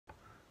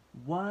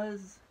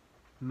Was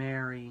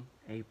Mary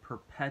a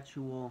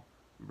perpetual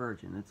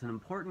virgin? It's an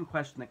important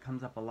question that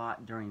comes up a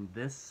lot during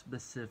this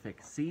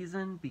specific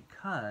season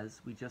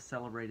because we just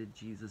celebrated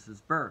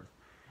Jesus' birth.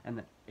 And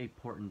the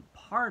important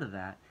part of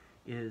that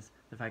is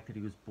the fact that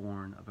he was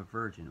born of a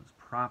virgin. It was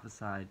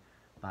prophesied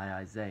by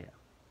Isaiah.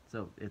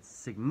 So it's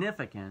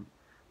significant.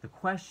 The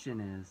question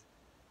is,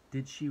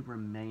 did she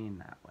remain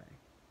that way?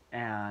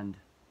 And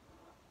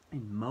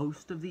in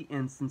most of the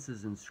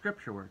instances in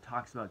Scripture where it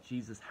talks about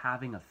Jesus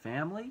having a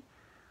family,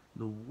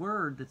 the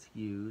word that's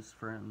used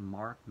for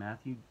Mark,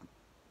 Matthew,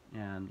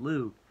 and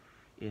Luke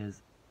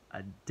is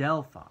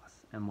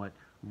adelphos. And what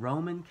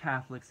Roman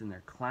Catholics in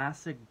their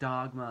classic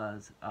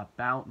dogmas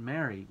about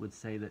Mary would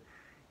say that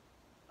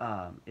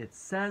it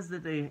says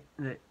that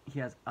he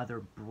has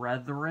other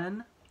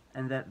brethren,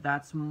 and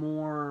that's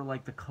more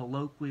like the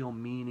colloquial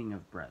meaning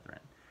of brethren.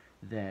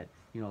 That,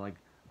 like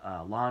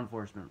law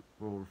enforcement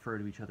will refer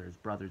to each other as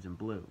brothers in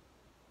blue,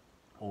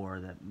 or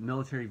that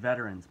military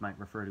veterans might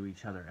refer to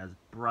each other as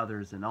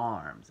brothers in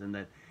arms, and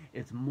that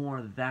it's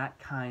more that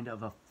kind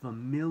of a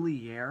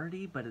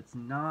familiarity, but it's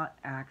not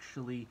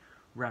actually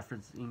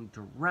referencing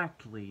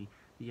directly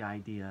the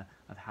idea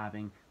of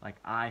having, like,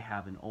 I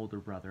have an older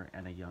brother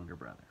and a younger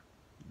brother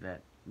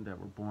that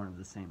were born of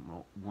the same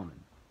woman.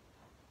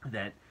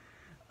 That,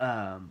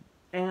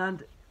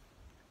 and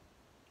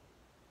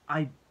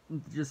I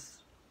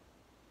just,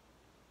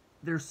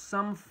 there's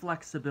some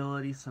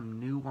flexibility, some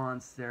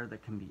nuance there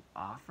that can be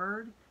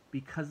offered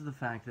because of the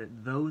fact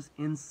that those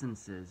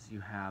instances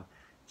you have,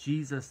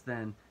 Jesus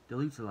then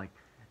dilutes it, like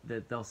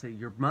that they'll say,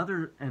 your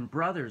mother and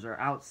brothers are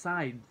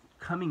outside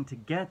coming to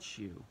get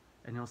you.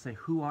 And he'll say,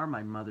 who are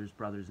my mother's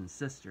brothers and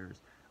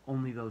sisters?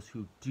 Only those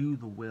who do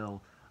the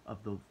will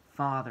of the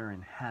Father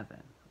in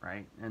heaven,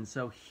 right? And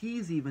so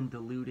he's even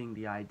diluting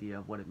the idea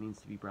of what it means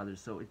to be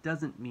brothers. So it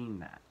doesn't mean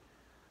that.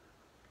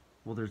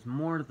 Well, there's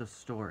more to the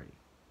story.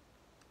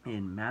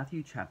 In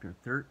Matthew chapter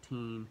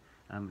 13,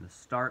 I'm going to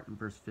start in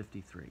verse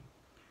 53.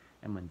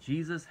 And when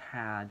Jesus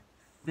had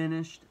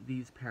finished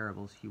these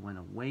parables, he went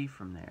away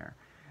from there,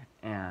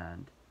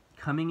 and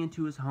coming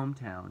into his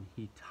hometown,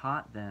 he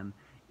taught them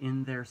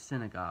in their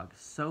synagogue,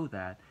 so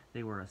that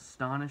they were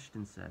astonished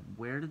and said,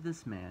 where did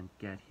this man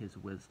get his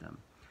wisdom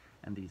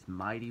and these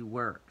mighty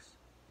works?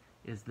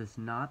 Is this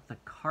not the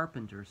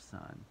carpenter's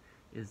son?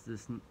 Is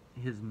this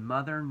his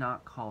mother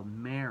not called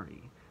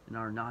Mary? And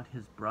are not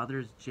his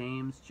brothers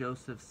James,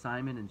 Joseph,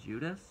 Simon, and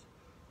Judas?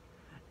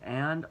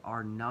 And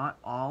are not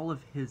all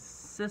of his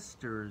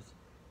sisters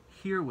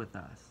here with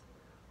us?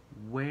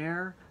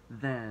 Where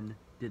then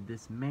did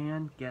this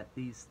man get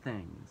these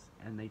things?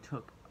 And they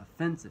took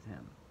offense at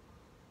him.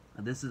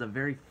 Now, this is a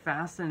very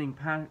fascinating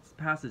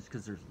passage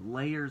because there's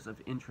layers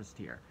of interest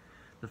here.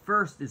 The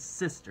first is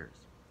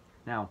sisters.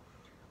 Now,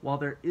 while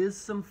there is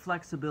some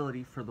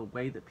flexibility for the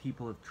way that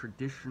people have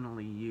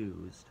traditionally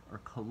used or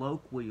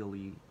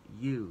colloquially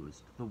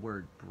used the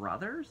word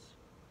brothers,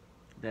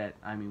 that,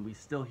 we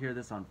still hear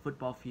this on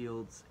football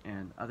fields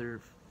and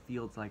other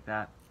fields like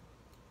that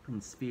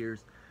in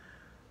spheres.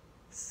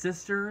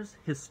 Sisters,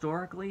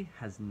 historically,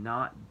 has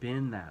not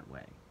been that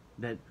way.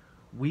 That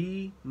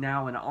we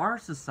now in our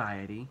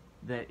society,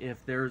 that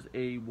if there's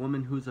a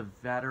woman who's a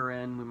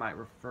veteran, we might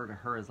refer to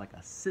her as like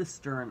a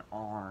sister in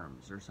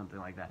arms or something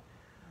like that.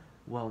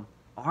 Well,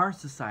 our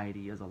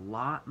society has a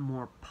lot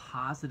more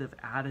positive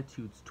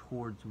attitudes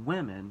towards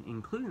women,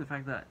 including the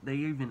fact that they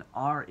even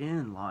are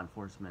in law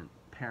enforcement,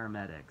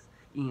 paramedics,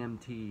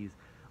 EMTs,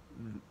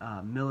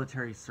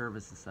 military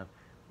services stuff.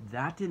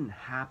 That didn't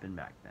happen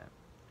back then.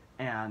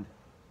 And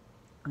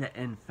that,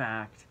 in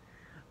fact,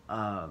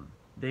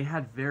 they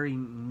had very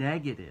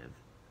negative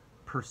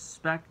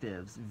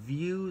perspectives,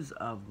 views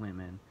of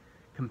women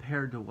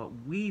compared to what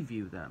we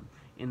view them,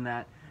 in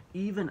that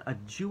even a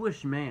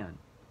Jewish man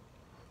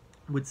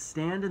would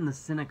stand in the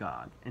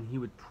synagogue and he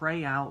would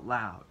pray out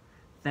loud,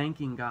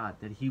 thanking God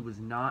that he was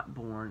not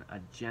born a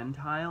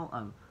Gentile,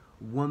 a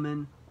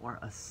woman, or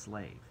a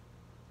slave.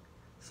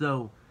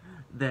 So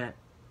that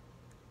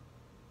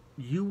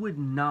you would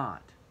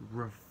not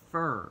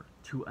refer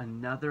to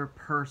another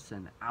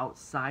person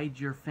outside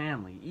your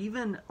family,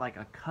 even like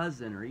a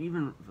cousin, or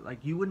even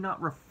like you would not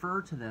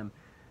refer to them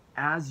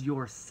as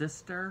your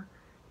sister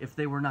if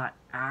they were not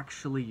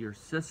actually your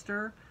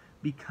sister,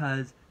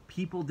 because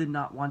people did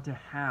not want to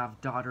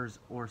have daughters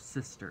or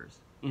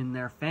sisters in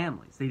their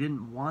families. They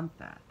didn't want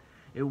that.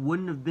 It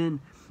wouldn't have been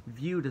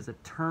viewed as a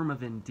term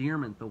of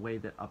endearment the way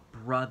that a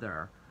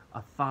brother,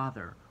 a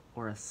father,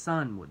 or a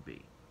son would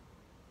be.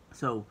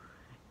 So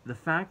the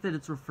fact that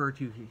it's referred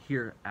to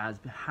here as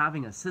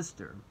having a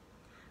sister,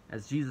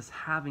 as Jesus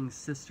having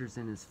sisters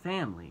in his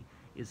family,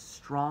 is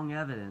strong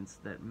evidence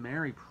that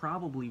Mary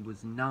probably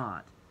was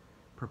not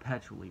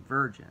perpetually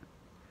virgin.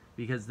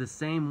 Because the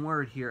same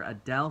word here,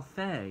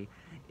 adelphe,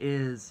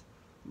 is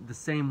the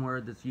same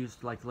word that's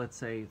used, like, let's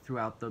say,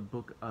 throughout the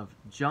book of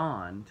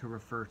John to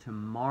refer to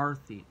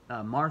Martha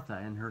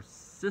and her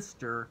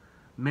sister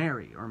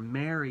Mary, or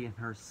Mary and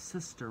her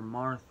sister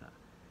Martha.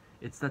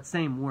 It's that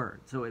same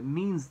word, so it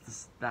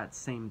means that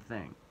same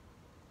thing.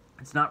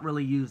 It's not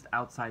really used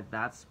outside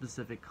that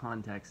specific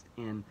context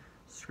in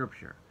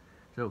Scripture.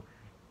 So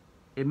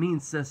it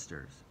means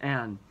sisters,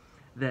 and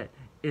that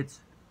it's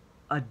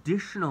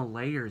additional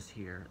layers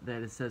here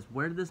that it says,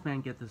 where did this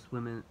man get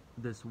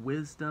this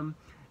wisdom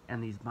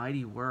and these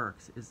mighty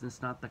works? Is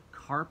this not the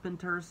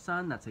carpenter's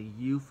son? That's a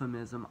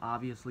euphemism,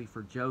 obviously,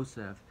 for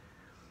Joseph.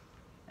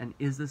 And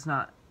is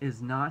not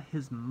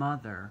his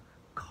mother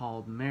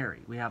called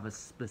Mary? We have a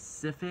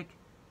specific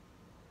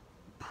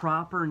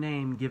proper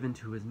name given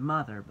to his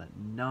mother, but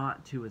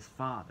not to his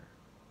father.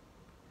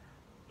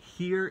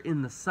 Here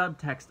in the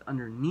subtext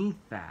underneath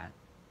that,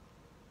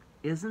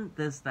 isn't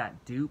this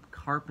that dupe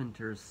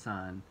carpenter's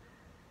son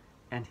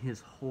and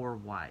his whore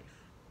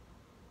wife?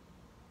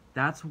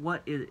 That's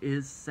what it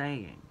is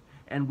saying.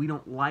 And we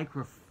don't like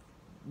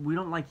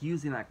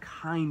using that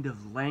kind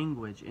of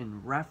language in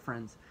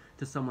reference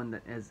to someone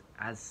that is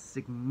as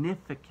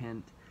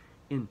significant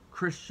in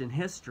Christian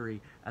history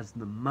as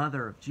the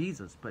mother of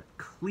Jesus, but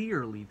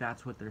clearly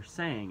that's what they're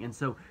saying. And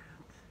so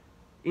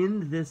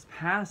in this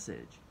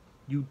passage,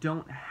 you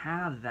don't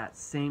have that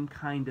same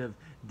kind of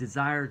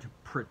desire to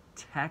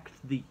protect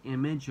the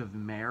image of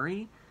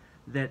Mary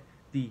that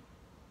the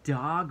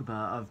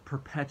dogma of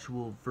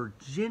perpetual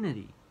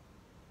virginity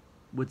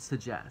would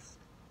suggest.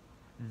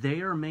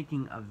 They are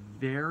making a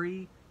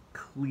very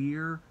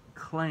clear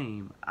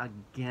claim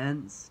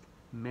against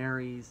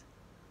Mary's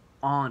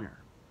honor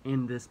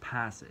in this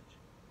passage,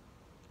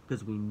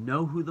 because we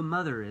know who the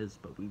mother is,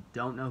 but we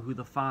don't know who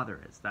the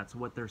father is. That's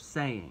what they're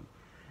saying.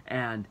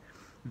 And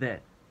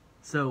that,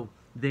 so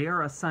they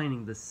are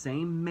assigning the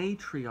same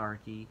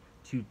matriarchy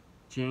to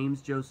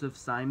James, Joseph,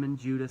 Simon,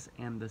 Judas,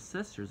 and the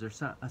sisters.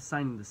 They're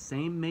assigning the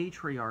same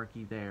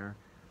matriarchy there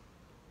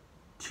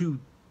to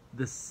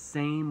the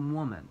same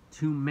woman,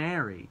 to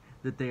Mary,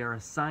 that they are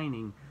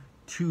assigning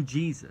to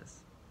Jesus.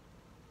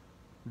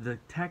 The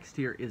text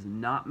here is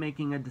not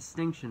making a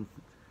distinction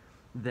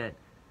that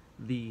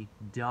the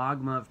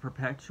dogma of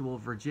perpetual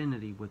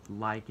virginity would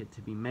like it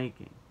to be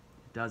making.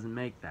 It doesn't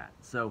make that.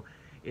 So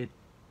it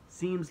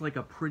seems like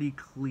a pretty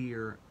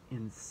clear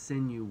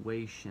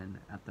insinuation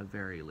at the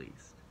very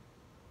least,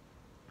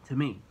 to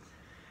me.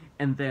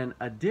 And then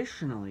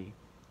additionally,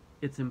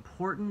 it's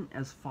important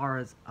as far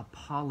as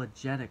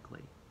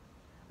apologetically,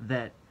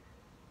 that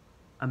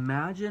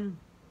imagine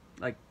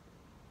like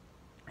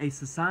a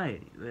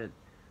society that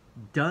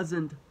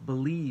doesn't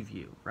believe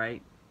you,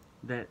 right?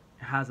 That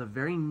has a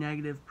very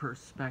negative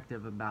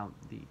perspective about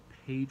the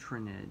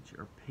patronage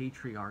or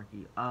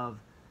patriarchy of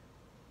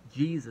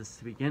Jesus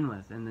to begin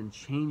with, and then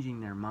changing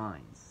their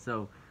minds.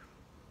 So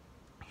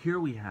here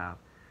we have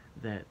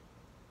that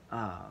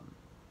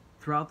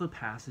throughout the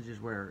passages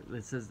where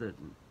it says that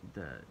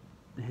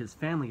his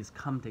family has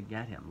come to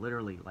get him,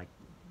 literally, like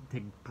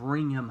to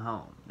bring him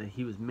home, that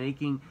he was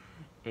making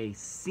a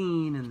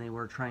scene and they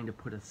were trying to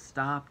put a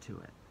stop to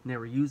it. And they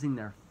were using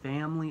their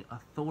family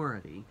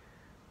authority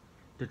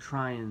to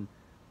try and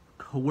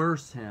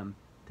coerce him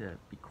to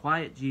be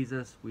quiet,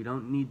 Jesus, we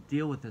don't need to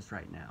deal with this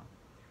right now.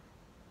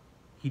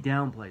 He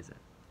downplays it.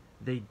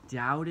 They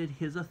doubted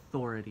his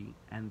authority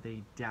and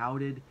they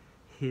doubted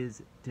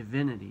his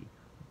divinity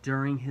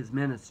during his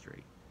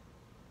ministry,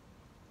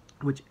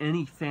 which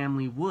any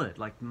family would.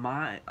 Like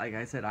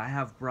I said, I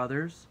have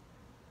brothers.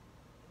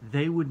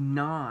 They would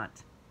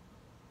not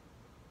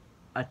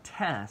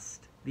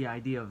attest the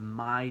idea of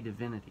my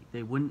divinity.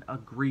 They wouldn't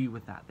agree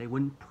with that. They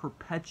wouldn't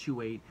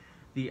perpetuate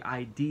the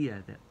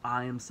idea that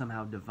I am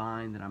somehow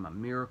divine, that I'm a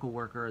miracle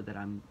worker, that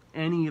I'm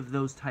any of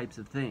those types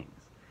of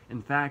things.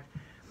 In fact,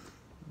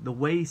 the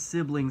way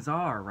siblings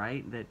are,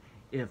 right, that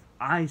if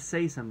I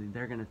say something,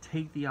 they're going to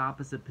take the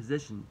opposite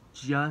position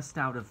just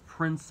out of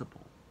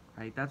principle,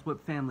 right? That's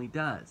what family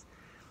does.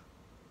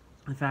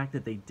 The fact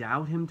that they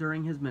doubt him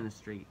during his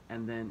ministry,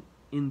 and then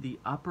in the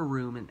upper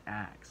room in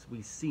Acts,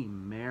 we see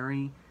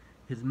Mary,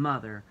 his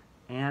mother,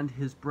 and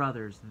his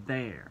brothers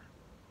there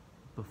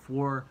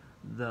before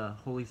the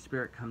Holy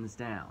Spirit comes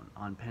down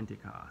on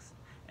Pentecost.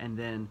 And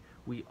then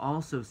we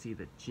also see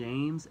that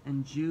James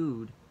and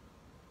Jude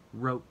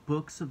wrote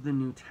books of the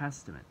New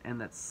Testament, and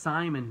that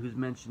Simon, who's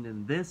mentioned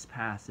in this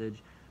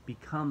passage,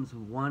 becomes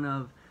one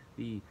of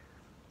the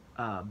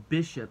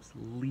bishops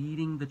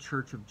leading the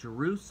Church of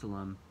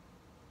Jerusalem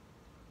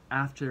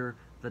after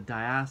the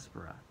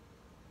diaspora.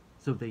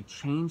 So they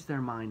change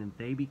their mind and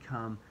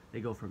they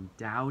go from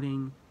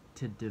doubting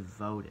to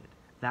devoted.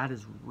 That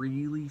is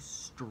really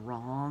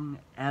strong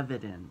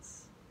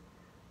evidence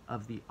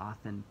of the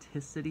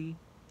authenticity,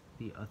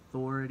 the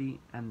authority,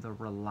 and the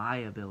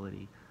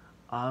reliability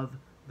of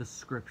the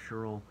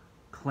scriptural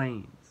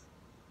claims.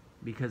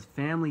 Because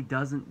family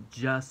doesn't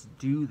just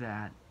do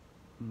that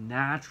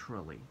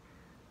naturally.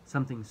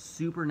 Something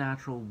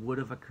supernatural would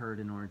have occurred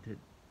in order to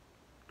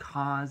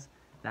cause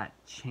that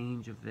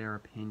change of their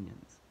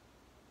opinions.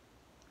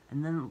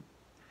 And then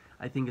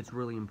I think it's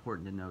really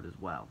important to note as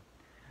well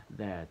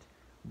that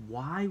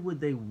why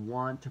would they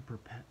want to,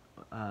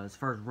 as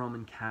far as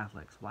Roman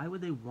Catholics, why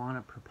would they want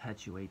to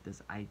perpetuate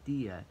this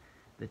idea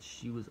that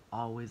she was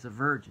always a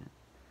virgin?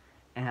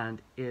 And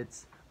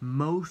it's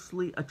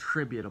mostly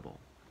attributable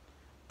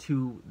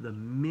to the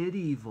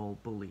medieval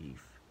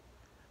belief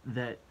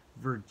that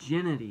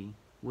virginity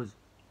was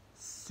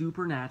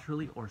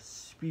supernaturally or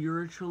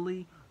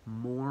spiritually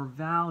more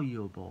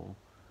valuable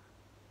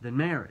than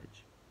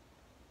marriage.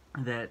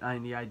 That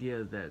the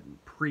idea that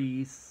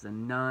priests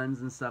and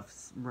nuns and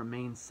stuff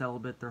remain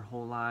celibate their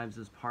whole lives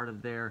as part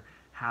of their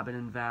habit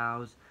and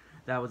vows,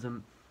 that was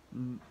a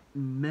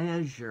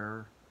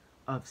measure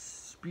of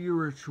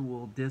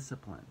spiritual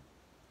discipline.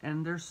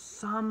 And there's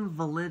some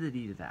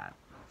validity to that.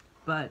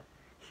 But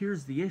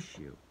here's the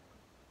issue.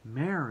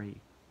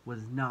 Mary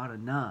was not a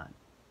nun.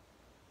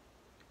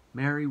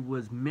 Mary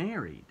was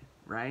married,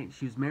 right?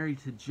 She was married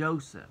to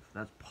Joseph.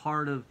 That's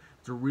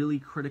it's a really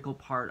critical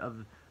part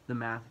of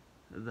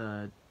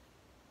the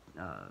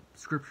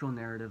scriptural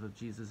narrative of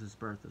Jesus'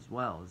 birth as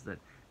well, is that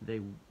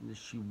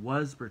she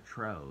was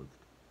betrothed,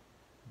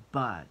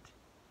 but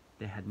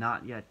they had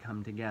not yet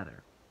come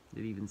together.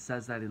 It even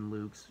says that in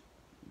Luke's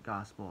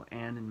gospel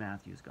and in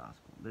Matthew's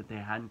gospel, that they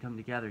hadn't come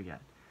together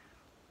yet.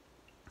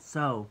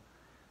 So,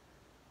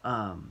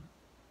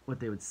 what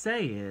they would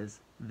say is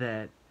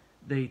that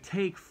they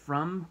take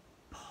from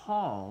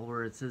Paul,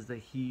 where it says that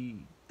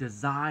he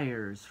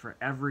desires for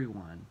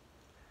everyone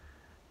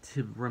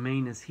to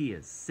remain as he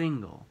is,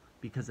 single,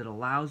 because it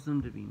allows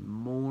them to be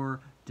more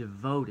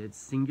devoted,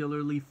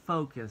 singularly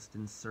focused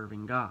in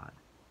serving God.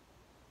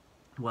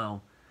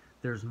 Well,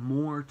 there's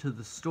more to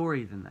the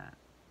story than that,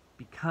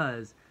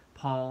 because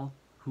Paul,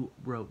 who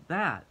wrote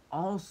that,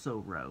 also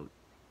wrote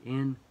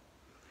in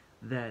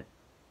that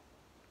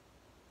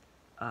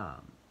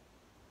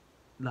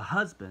the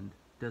husband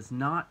does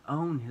not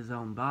own his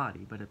own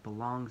body, but it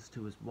belongs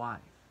to his wife.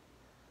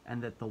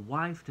 And that the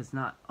wife does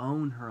not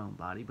own her own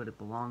body, but it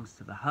belongs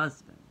to the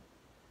husband.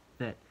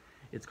 That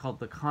it's called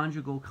the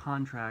conjugal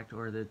contract,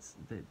 or that's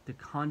the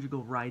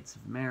conjugal rights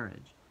of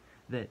marriage.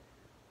 That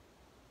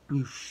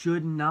you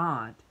should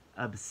not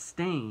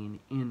abstain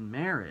in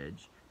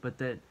marriage, but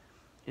that,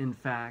 in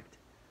fact,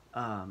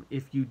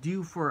 if you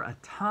do for a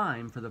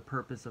time for the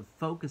purpose of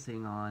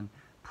focusing on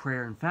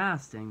prayer and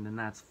fasting, then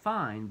that's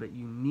fine, but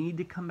you need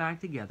to come back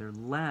together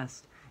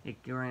lest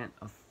it grant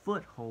a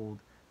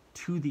foothold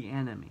to the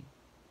enemy.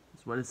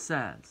 That's what it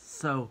says.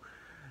 So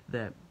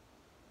that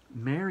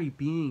Mary,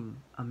 being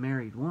a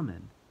married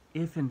woman,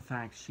 if in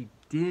fact she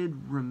did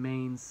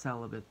remain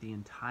celibate the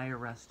entire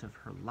rest of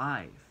her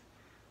life,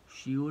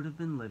 she would have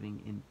been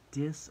living in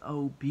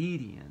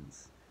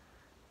disobedience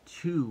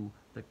to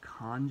the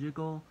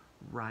conjugal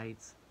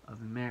rights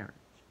of marriage.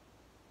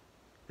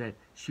 That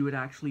she would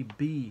actually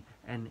be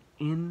an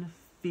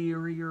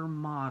inferior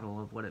model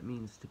of what it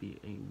means to be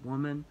a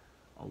woman,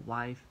 a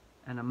wife,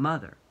 and a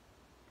mother.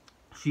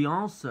 She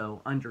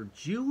also, under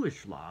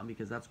Jewish law,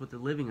 because that's what they're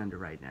living under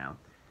right now,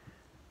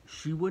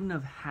 she wouldn't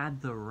have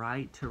had the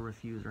right to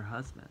refuse her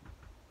husband.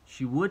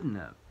 She wouldn't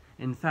have.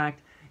 In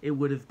fact, it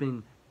would have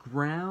been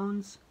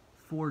grounds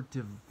for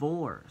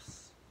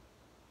divorce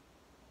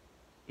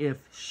if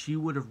she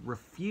would have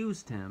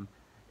refused him.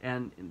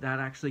 And that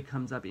actually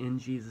comes up in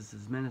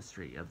Jesus'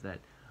 ministry, of that,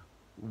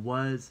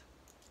 was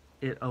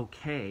it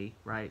okay,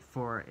 right,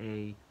 for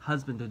a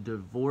husband to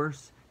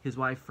divorce his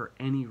wife for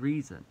any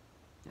reason?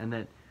 And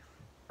that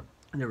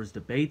there was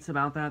debates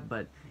about that,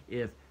 but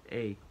if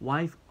a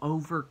wife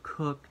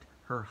overcooked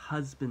her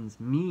husband's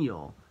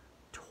meal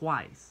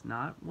twice,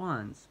 not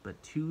once,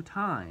 but 2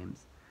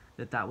 times,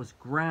 that was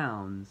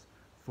grounds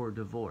for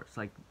divorce.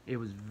 Like, it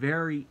was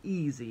very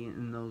easy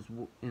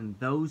in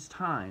those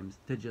times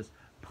to just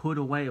put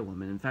away a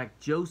woman. In fact,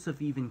 Joseph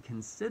even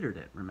considered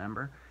it,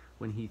 remember,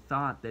 when he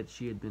thought that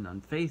she had been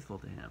unfaithful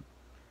to him.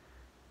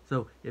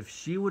 So if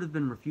she would have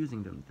been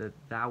refusing them,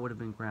 that would have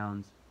been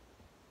grounds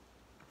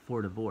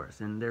for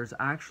divorce. And there's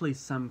actually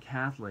some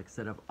Catholics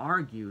that have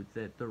argued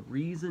that the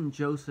reason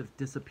Joseph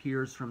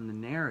disappears from the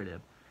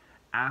narrative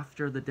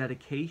after the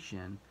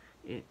dedication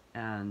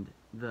and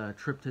the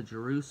trip to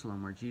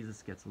Jerusalem where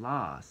Jesus gets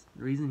lost,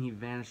 the reason he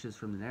vanishes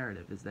from the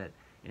narrative is that,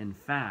 in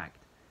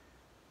fact,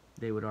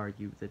 they would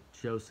argue that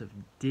Joseph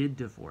did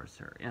divorce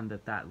her, and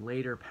that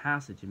later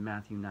passage in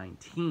Matthew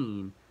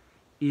 19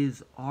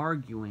 is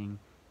arguing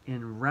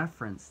in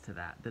reference to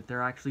that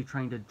they're actually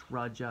trying to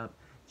drudge up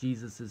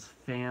Jesus'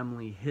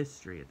 family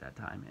history at that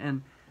time.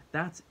 And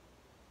that's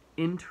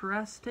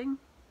interesting.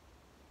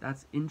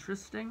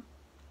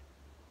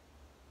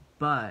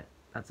 But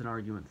that's an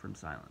argument from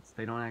silence.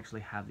 They don't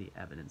actually have the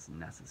evidence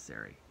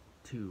necessary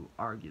to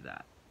argue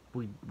that.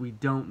 We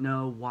don't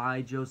know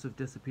why Joseph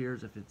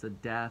disappears, if it's a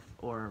death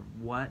or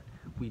what.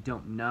 We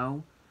don't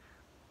know.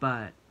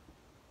 But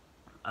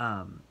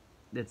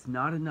it's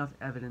not enough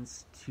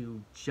evidence to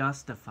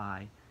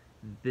justify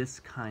this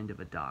kind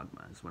of a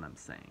dogma, is what I'm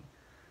saying.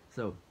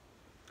 So,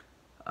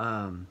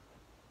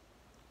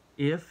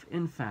 if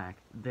in fact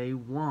the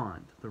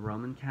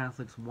Roman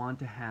Catholics want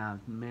to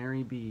have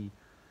Mary be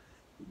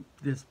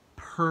this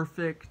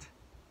perfect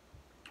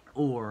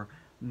or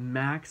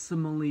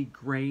maximally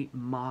great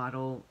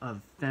model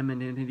of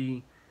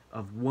femininity,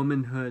 of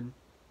womanhood,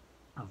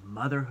 of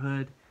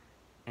motherhood,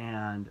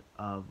 and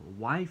of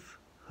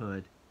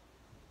wifehood,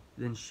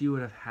 then she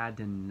would have had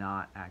to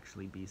not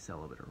actually be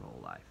celibate her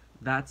whole life.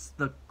 That's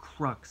the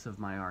crux of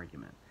my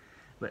argument.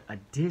 But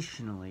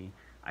additionally,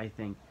 I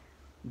think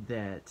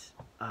that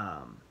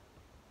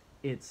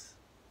it's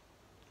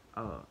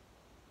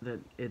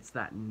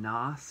that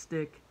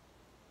Gnostic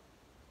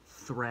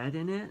thread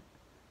in it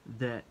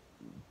that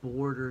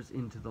borders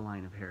into the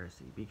line of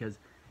heresy, because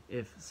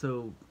it's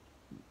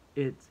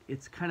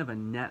kind of a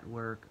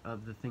network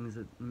of the things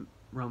that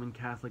Roman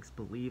Catholics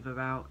believe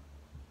about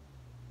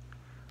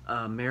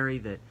Mary,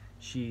 that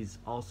she's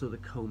also the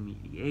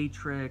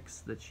co-mediatrix,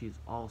 that she's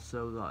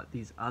also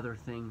these other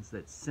things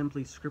that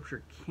simply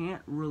Scripture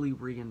can't really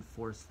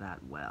reinforce that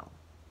well.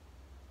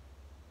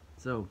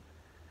 So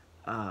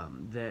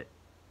that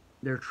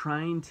they're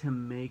trying to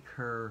make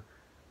her,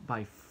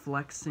 by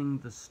flexing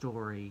the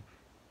story,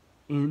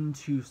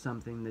 into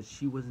something that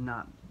she was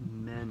not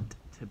meant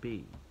to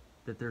be.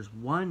 That there's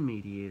one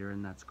mediator,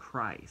 and that's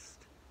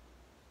Christ.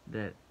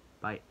 That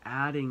by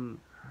adding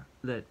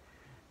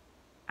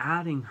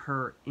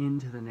her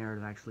into the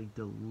narrative actually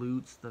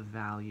dilutes the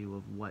value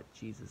of what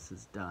Jesus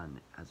has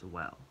done as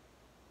well.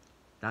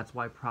 That's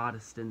why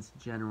Protestants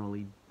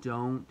generally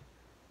don't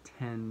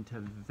tend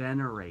to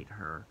venerate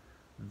her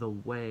the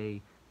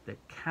way that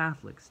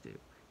Catholics do.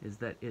 Is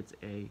that it's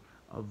a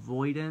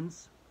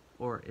avoidance,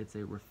 or it's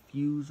a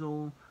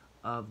refusal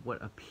of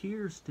what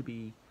appears to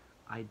be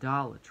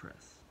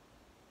idolatrous.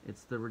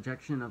 It's the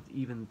rejection of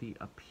even the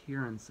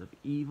appearance of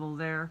evil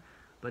there,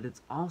 but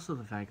it's also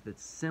the fact that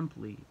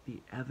simply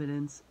the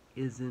evidence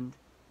isn't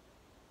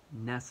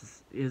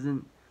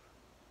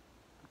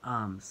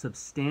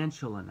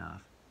substantial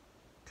enough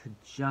to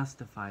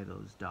justify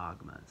those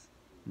dogmas.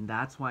 And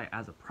that's why,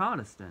 as a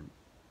Protestant,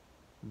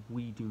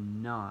 we do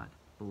not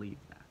believe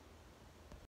that.